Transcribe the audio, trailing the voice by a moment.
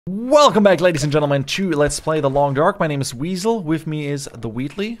Welcome back, ladies and gentlemen, to Let's Play The Long Dark. My name is Weasel. With me is the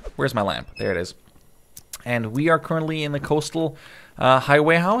Wheatley. Where's my lamp? There it is. And we are currently in the coastal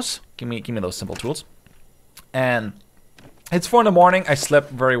highway house. Give me those simple tools. And it's 4 in the morning. I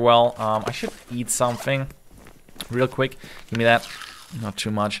slept very well. I should eat something real quick. Give me that. Not too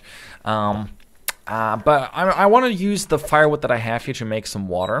much. But I want to use the firewood that I have here to make some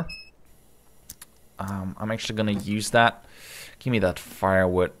water. I'm actually going to use that. Give me that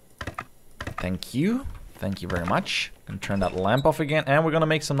firewood. Thank you. Thank you very much. I'm going to turn that lamp off again. And we're going to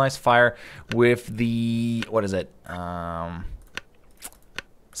make some nice fire with the... What is it?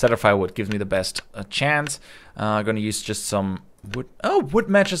 Cedar firewood gives me the best chance. I'm going to use just some wood. Oh, wood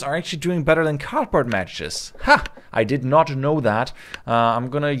matches are actually doing better than cardboard matches. Ha! I did not know that. I'm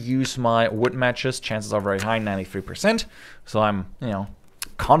going to use my wood matches. Chances are very high, 93%. So I'm,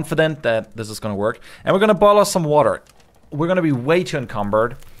 confident that this is going to work. And we're going to boil us some water. We're going to be way too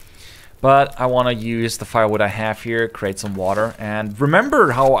encumbered, but I want to use the firewood I have here, create some water. And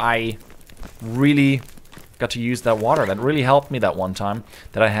remember how I really got to use that water. That really helped me that one time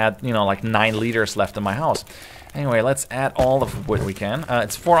that I had, like 9 liters left in my house. Anyway, let's add all the wood we can.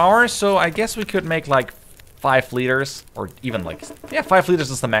 It's 4 hours, so I guess we could make like 5 liters, or even like, 5 liters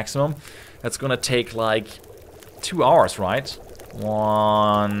is the maximum. That's going to take like 2 hours, right?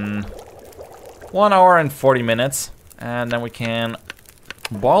 1 hour and 40 minutes. And then we can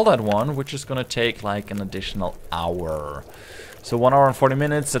boil that one, which is going to take like an additional hour. So 1 hour and 40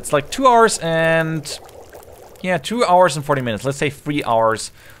 minutes. That's like 2 hours and... Yeah, 2 hours and 40 minutes. Let's say 3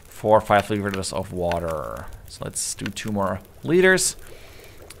 hours for 5 liters of water. So let's do 2 more liters.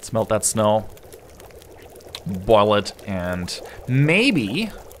 Let's melt that snow. Boil it. And maybe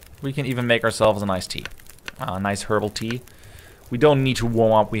we can even make ourselves a nice tea. A nice herbal tea. We don't need to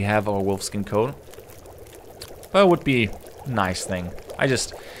warm up. We have our wolfskin coat. But it would be a nice thing. I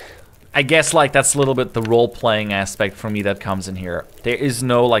guess like that's a little bit the role-playing aspect for me that comes in here. There is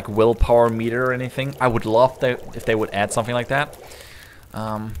no like willpower meter or anything. I would love that if they would add something like that.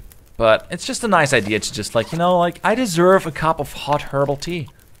 But it's just a nice idea to just like, I deserve a cup of hot herbal tea.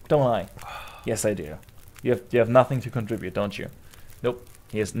 Don't I? Yes, I do. You have nothing to contribute, don't you? Nope.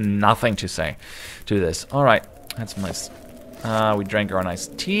 He has nothing to say to this. Alright, that's nice. We drank our nice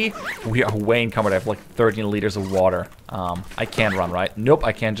tea. We are way encumbered. I have like 13 liters of water. I can't run, right? Nope,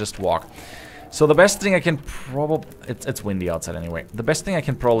 I can't just walk. So the best thing I can probably... It's windy outside anyway. The best thing I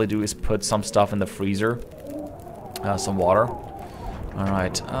can probably do is put some stuff in the freezer. Some water.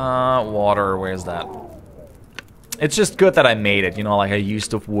 Alright, water, where's that? It's just good that I made it, like I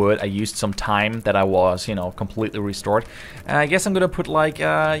used the wood, I used some time that I was, completely restored. I guess I'm gonna put like,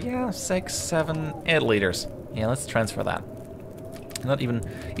 6, 7, 8 liters. Yeah, let's transfer that. Not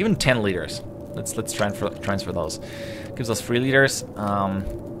even 10 liters. Let's transfer those. Gives us 3 liters. I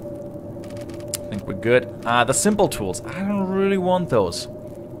think we're good. The simple tools. I don't really want those,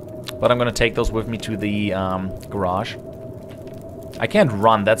 but I'm gonna take those with me to the garage. I can't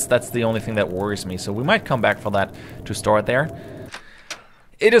run. That's the only thing that worries me. So we might come back for that to store it there.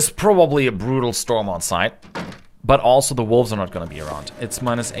 It is probably a brutal storm outside. But also the wolves are not going to be around. It's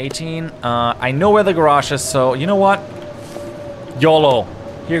minus 18. I know where the garage is, so you know what? YOLO.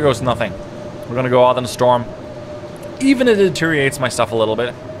 Here goes nothing. We're going to go out in the storm. Even if it deteriorates my stuff a little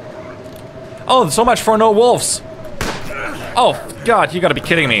bit. Oh, so much for no wolves. Oh, God, you got to be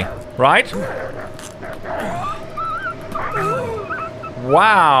kidding me. Right?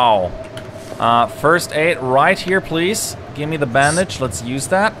 Wow. First aid right here, please. Give me the bandage. Let's use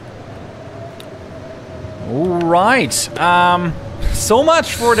that. Right. So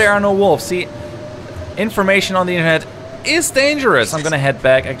much for there are no wolves. See, information on the internet is dangerous. I'm gonna head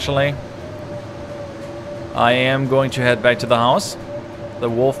back, actually. I am going to head back to the house. The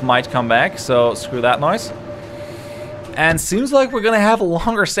wolf might come back, so screw that noise. And seems like we're gonna have a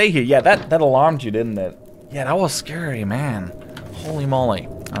longer stay here. Yeah, that alarmed you, didn't it? Yeah, that was scary, man. Holy moly.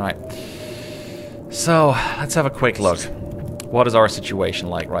 Alright. So, let's have a quick look. What is our situation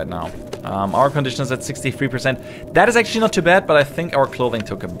like right now? Our condition is at 63%. That is actually not too bad, but I think our clothing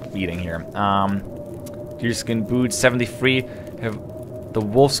took a beating here. Deerskin boots, 73. Have the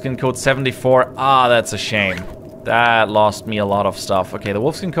wolfskin coat, 74. Ah, that's a shame. That lost me a lot of stuff. Okay, the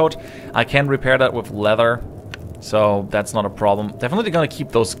wolfskin coat, I can repair that with leather. So, that's not a problem. Definitely gonna keep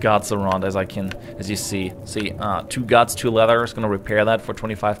those guts around as you see. See, 2 guts, 2 leather is gonna repair that for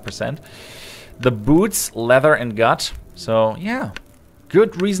 25%. The boots, leather, and gut. So, yeah.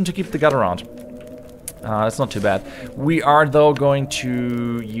 Good reason to keep the gut around. That's not too bad. We are, though, going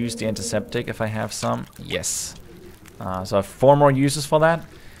to use the antiseptic if I have some. Yes. So I have 4 more uses for that.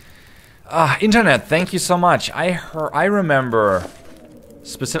 Internet, thank you so much. I remember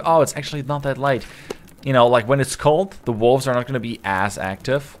specific. Oh, it's actually not that light. You know, like when it's cold, the wolves are not going to be as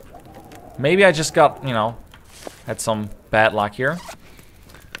active. Maybe I just got, you know, had some bad luck here.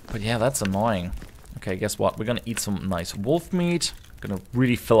 But yeah, that's annoying. Okay, guess what? We're going to eat some nice wolf meat. Gonna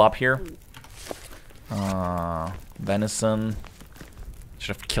really fill up here. Venison.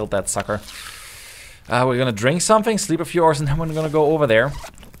 Should have killed that sucker. We're gonna drink something, sleep a few hours, and then we're gonna go over there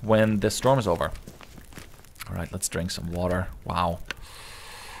when the storm is over. Alright, let's drink some water. Wow.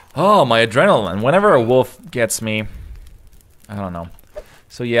 Oh, my adrenaline. Whenever a wolf gets me, I don't know.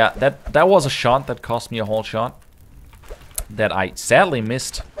 So yeah, that was a shot that cost me a whole shot. That I sadly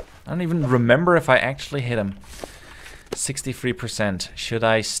missed. I don't even remember if I actually hit him. 63%. Should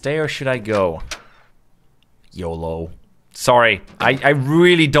I stay or should I go? YOLO. Sorry, I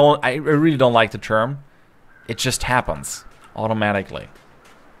really don't like the term. It just happens automatically.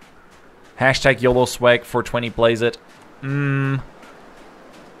 Hashtag YOLO swag 420 plays it.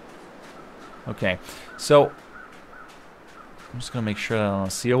 Okay, so I'm just gonna make sure that I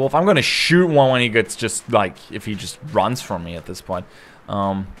don't see a wolf. I'm gonna shoot one when he gets just like if he just runs from me at this point.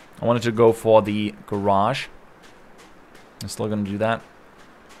 I wanted to go for the garage. I'm still gonna do that.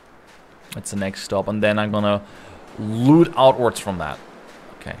 That's the next stop, and then I'm gonna loot outwards from that.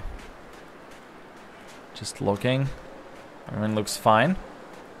 Okay. Just looking. Everything looks fine.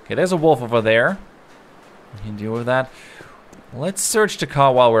 Okay, there's a wolf over there. We can deal with that. Let's search the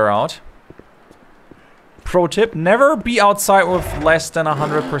car while we're out. Pro tip, never be outside with less than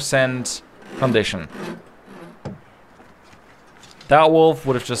 100% condition. That wolf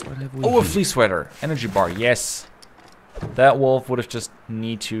would have just... Oh, a flea sweater. Energy bar, yes. That wolf would have just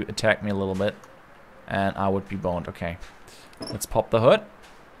need to attack me a little bit. And I would be boned. Okay. Let's pop the hood.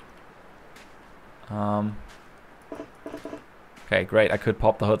 Okay, great. I could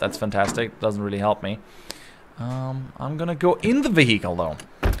pop the hood. That's fantastic. Doesn't really help me. I'm gonna go in the vehicle, though.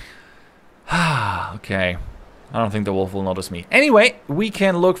 Okay. I don't think the wolf will notice me. Anyway, we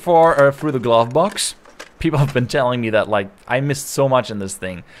can look for through the glove box. People have been telling me that, like, I missed so much in this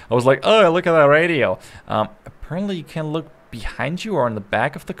thing. I was like, oh, look at that radio. Apparently you can look behind you or in the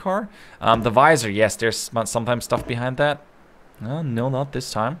back of the car. The visor, yes, there's sometimes stuff behind that. No, not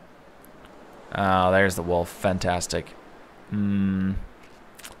this time. Oh, there's the wolf. Fantastic.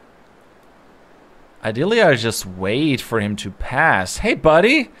 Ideally, I just wait for him to pass. Hey,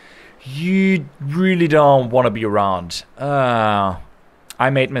 buddy. You really don't want to be around. I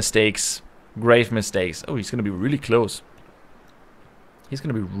made mistakes. Grave mistakes. Oh, he's going to be really close. He's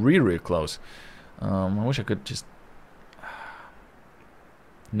going to be really close. I wish I could just...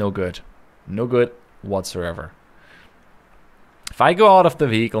 No good. No good whatsoever. If I go out of the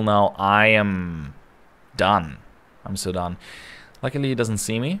vehicle now, I am done. I'm so done. Luckily, he doesn't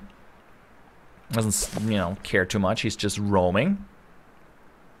see me. Doesn't, you know, care too much. He's just roaming.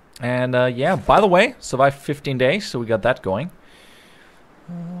 And, yeah, by the way, survived 15 days, so we got that going.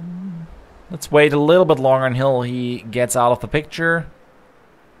 Let's wait a little bit longer until he gets out of the picture.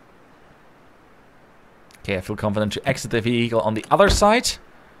 Okay, I feel confident to exit the vehicle on the other side.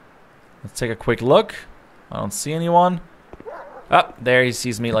 Let's take a quick look. I don't see anyone. Oh, there he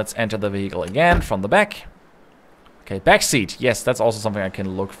sees me. Let's enter the vehicle again from the back. Okay, back seat. Yes, that's also something I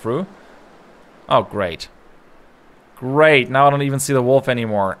can look through. Oh, great. Great, now I don't even see the wolf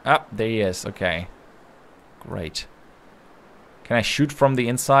anymore. Ah, there he is. Okay. Great. Can I shoot from the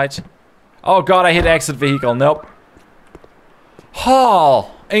inside? Oh god, I hit exit vehicle. Nope.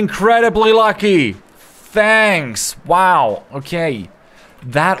 Oh, incredibly lucky. Thanks. Wow. Okay.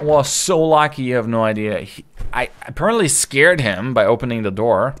 That was so lucky, you have no idea. I apparently scared him by opening the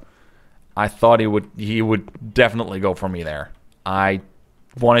door. I thought he would definitely go for me there. I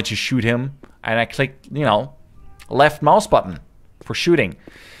wanted to shoot him, and I clicked, you know, left mouse button for shooting.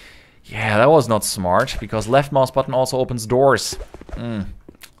 Yeah, that was not smart, because left mouse button also opens doors.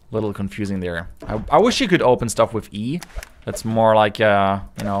 Little confusing there. I wish you could open stuff with E. That's more like, you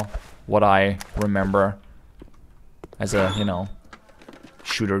know, what I remember as a, you know,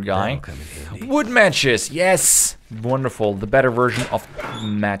 shooter guy. Wood matches, yes! Wonderful, the better version of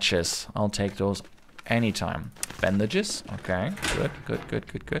matches. I'll take those anytime. Bandages, okay,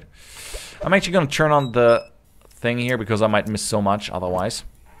 good. I'm actually gonna turn on the thing here because I might miss so much otherwise.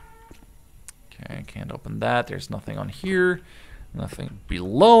 Okay, can't open that. There's nothing on here. Nothing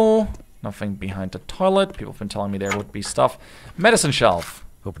below. Nothing behind the toilet. People have been telling me there would be stuff. Medicine shelf.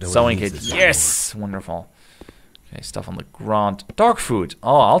 Sewing kit. Yes! Wonderful. Okay, stuff on the ground. Dog food.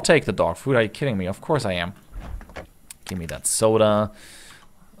 Oh, I'll take the dog food. Are you kidding me? Of course I am. Give me that soda.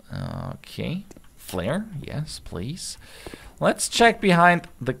 Okay. Flare. Yes, please. Let's check behind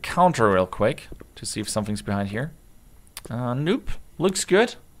the counter real quick to see if something's behind here. Nope. looks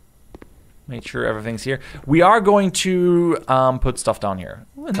good. Make sure everything's here. We are going to put stuff down here.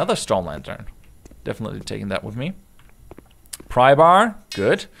 Ooh, another stone lantern. Definitely taking that with me. Pry bar,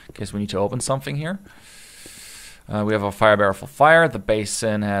 good. In case we need to open something here. We have a fire barrel for fire. The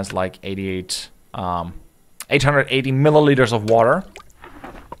basin has like 880 milliliters of water.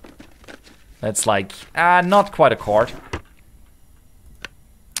 That's like, not quite a quart.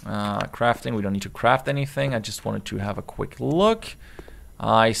 Crafting, we don't need to craft anything. I just wanted to have a quick look.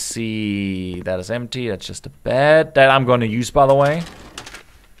 I see that is empty. That's just a bed that I'm going to use, by the way.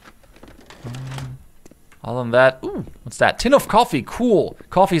 Other than that, ooh, what's that? Tin of coffee, cool.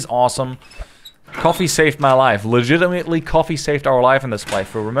 Coffee's awesome. Coffee saved my life. Legitimately, coffee saved our life in this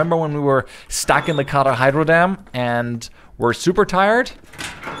playthrough. Remember when we were stuck in the Qatar Hydro Dam and were super tired?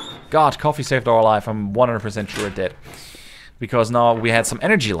 God, coffee saved our life. I'm 100% sure it did. Because now we had some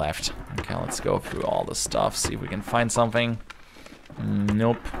energy left. Okay, let's go through all this stuff, see if we can find something.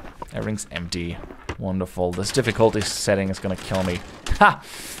 Nope. Everything's empty. Wonderful. This difficulty setting is gonna kill me. Ha!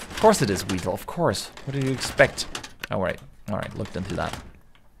 Of course it is, Weasel. Of course. What do you expect? Alright. Alright, looked into that.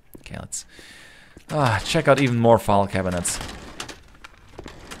 Okay, let's check out even more file cabinets.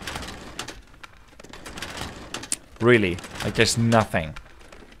 Really? Like there's nothing.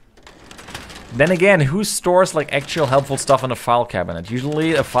 Then again, who stores like actual helpful stuff in a file cabinet?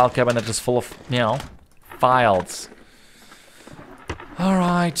 Usually a file cabinet is full of, you know, files.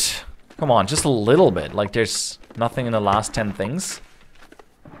 Alright. Come on, just a little bit. Like there's nothing in the last 10 things.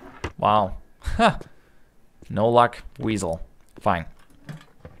 Wow. Huh. No luck, Weasel. Fine.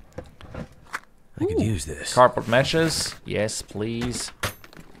 I could use this. Cardboard matches. Yes, please.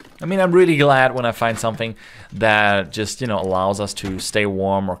 I mean, I'm really glad when I find something that just, you know, allows us to stay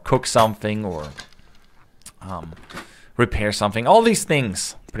warm or cook something or repair something. All these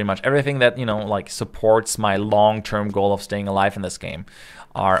things, pretty much everything that, you know, like supports my long-term goal of staying alive in this game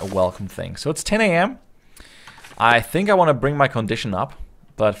are a welcome thing. So it's 10 a.m. I think I want to bring my condition up,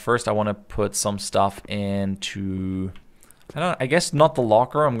 but first I want to put some stuff into, I guess not the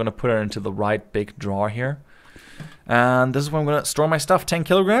locker. I'm going to put it into the right big drawer here. And this is where I'm going to store my stuff. 10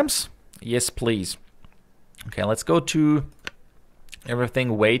 kilograms? Yes, please. Okay, let's go to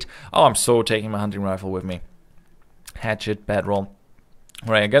everything. Weight. Oh, I'm so taking my hunting rifle with me. Hatchet, bedroll.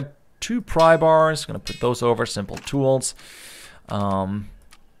 All right, I got 2 pry bars. Going to put those over. Simple tools. I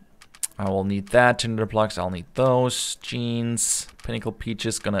will need that. Tinder plugs. I'll need those. Jeans. Pinnacle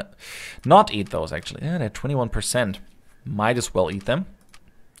peaches. Gonna not eat those, actually. Yeah, they're 21%. Might as well eat them.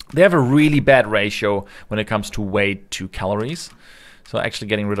 They have a really bad ratio when it comes to weight to calories. So actually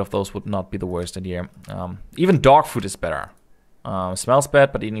getting rid of those would not be the worst idea. Even dog food is better. Smells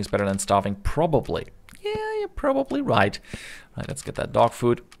bad, but eating is better than starving. Probably. Yeah, you're probably right. Right, let's get that dog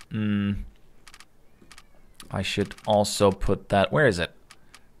food. I should also put that... Where is it?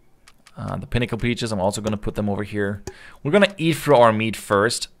 The pinnacle peaches. I'm also going to put them over here. We're going to eat through our meat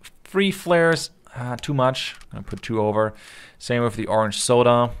first. 3 flares. Too much. I'm going to put 2 over. Same with the orange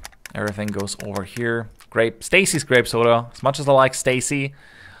soda. Everything goes over here. Stacy's grape soda. As much as I like Stacy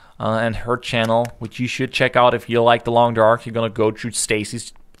and her channel, which you should check out if you like The Long Dark, you're going to go to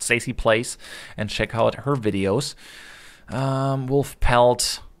Stacy Place and check out her videos. Wolf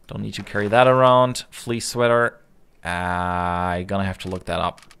pelt. Don't need to carry that around. Fleece sweater. I'm going to have to look that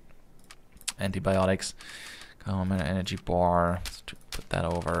up. Antibiotics. Energy bar. Let's put that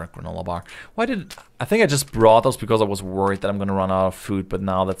over. Granola bar. I think I just brought those because I was worried that I'm going to run out of food, but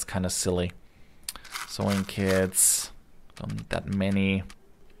now that's kind of silly. Sewing kits. Don't need that many.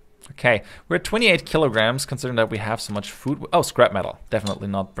 Okay, we're at 28 kilograms, considering that we have so much food. Oh, scrap metal. Definitely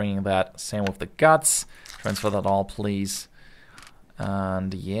not bringing that. Same with the guts. Transfer that all, please.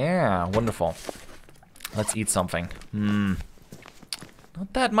 And yeah, wonderful. Let's eat something.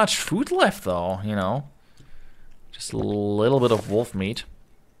 Not that much food left, though, you know. Just a little bit of wolf meat.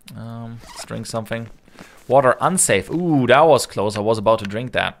 Let's drink something. Water unsafe. Ooh, that was close. I was about to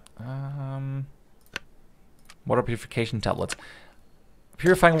drink that. Water purification tablets.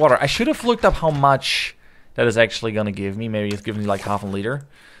 Purifying water. I should have looked up how much that is actually going to give me. Maybe it's giving me like half a liter.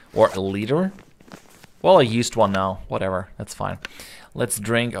 Or a liter. Well, I used one now. Whatever. That's fine. Let's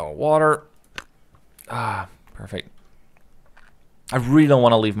drink our water. Perfect. I really don't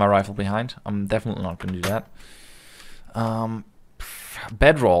want to leave my rifle behind. I'm definitely not going to do that.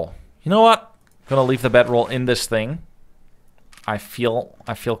 Bedroll. You know what? I'm gonna leave the bedroll in this thing. I feel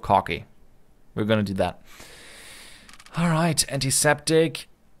cocky. We're gonna do that. Alright, antiseptic.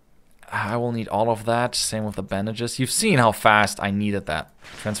 I will need all of that. Same with the bandages. You've seen how fast I needed that.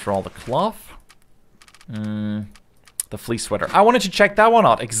 Transfer all the cloth. The fleece sweater. I wanted to check that one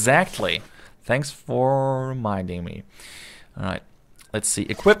out. Exactly. Thanks for reminding me. Alright. Let's see.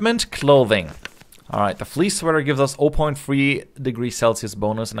 Equipment, clothing. Alright, the fleece sweater gives us 0.3 degrees Celsius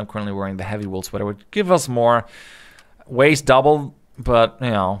bonus, and I'm currently wearing the heavy wool sweater, which gives us more. Weighs double, but, you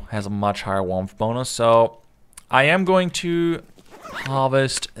know, has a much higher warmth bonus. So, I am going to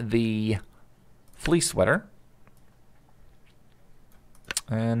harvest the fleece sweater.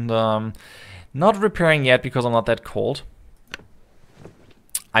 And, not repairing yet because I'm not that cold.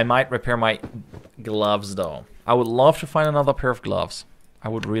 I might repair my gloves, though. I would love to find another pair of gloves. I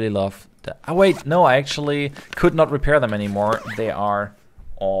would really love that. Oh, wait, no, I actually could not repair them anymore. They are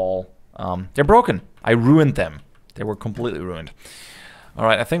all, they're broken. I ruined them. They were completely ruined. All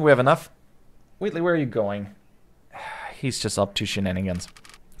right, I think we have enough. Wheatley, where are you going? He's just up to shenanigans.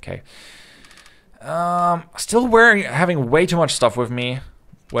 Okay. Still having way too much stuff with me.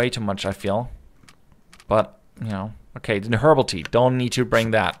 Way too much, I feel. But, you know, okay, the herbal tea. Don't need to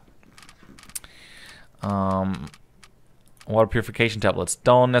bring that. Water purification tablets.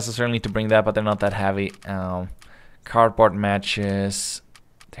 Don't necessarily need to bring that, but they're not that heavy. Cardboard matches.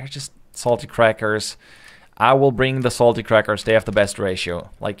 They're just salty crackers. I will bring the salty crackers. They have the best ratio.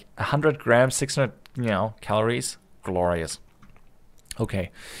 Like 100 grams, 600, you know, calories. Glorious.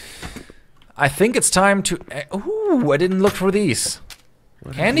 Okay. I think it's time to... Ooh, I didn't look for these.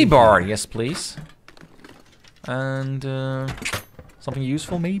 Candy bar. Yes, please. And something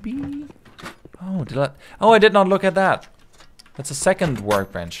useful, maybe? Oh, I did not look at that. That's a second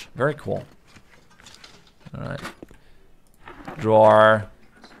workbench. Very cool. Alright. Drawer.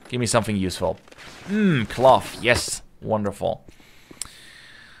 Give me something useful. Cloth. Yes. Wonderful.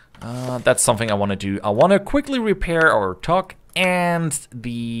 That's something I want to do. I want to quickly repair our tuck and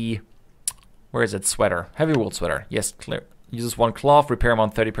the... Where is it? Sweater. Heavy wool sweater. Yes, clear. Uses one cloth, repair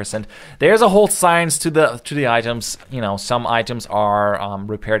amount 30%. There's a whole science to the items. You know, some items are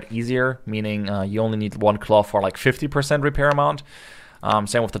repaired easier, meaning you only need one cloth for like 50% repair amount.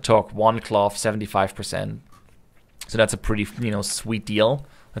 Same with the tuck, one cloth, 75%. So that's a pretty, you know, sweet deal.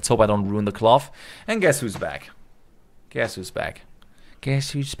 Let's hope I don't ruin the cloth. And guess who's back? Guess who's back?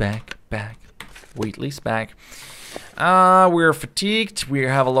 Guess who's back? Back. Wheatley's back. We're fatigued. We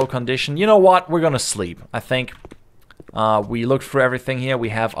have a low condition. You know what? We're gonna sleep, I think. We looked through everything here. We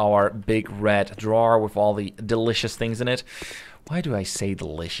have our big red drawer with all the delicious things in it. Why do I say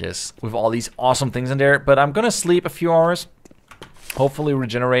delicious? With all these awesome things in there. But I'm gonna sleep a few hours. Hopefully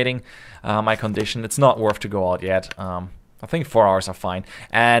regenerating my condition. It's not worth to go out yet. I think 4 hours are fine.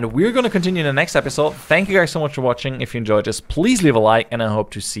 And we're gonna continue in the next episode. Thank you guys so much for watching. If you enjoyed this, please leave a like. And I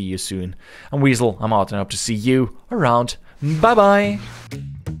hope to see you soon. I'm Weasel. I'm out and I hope to see you around. Bye-bye.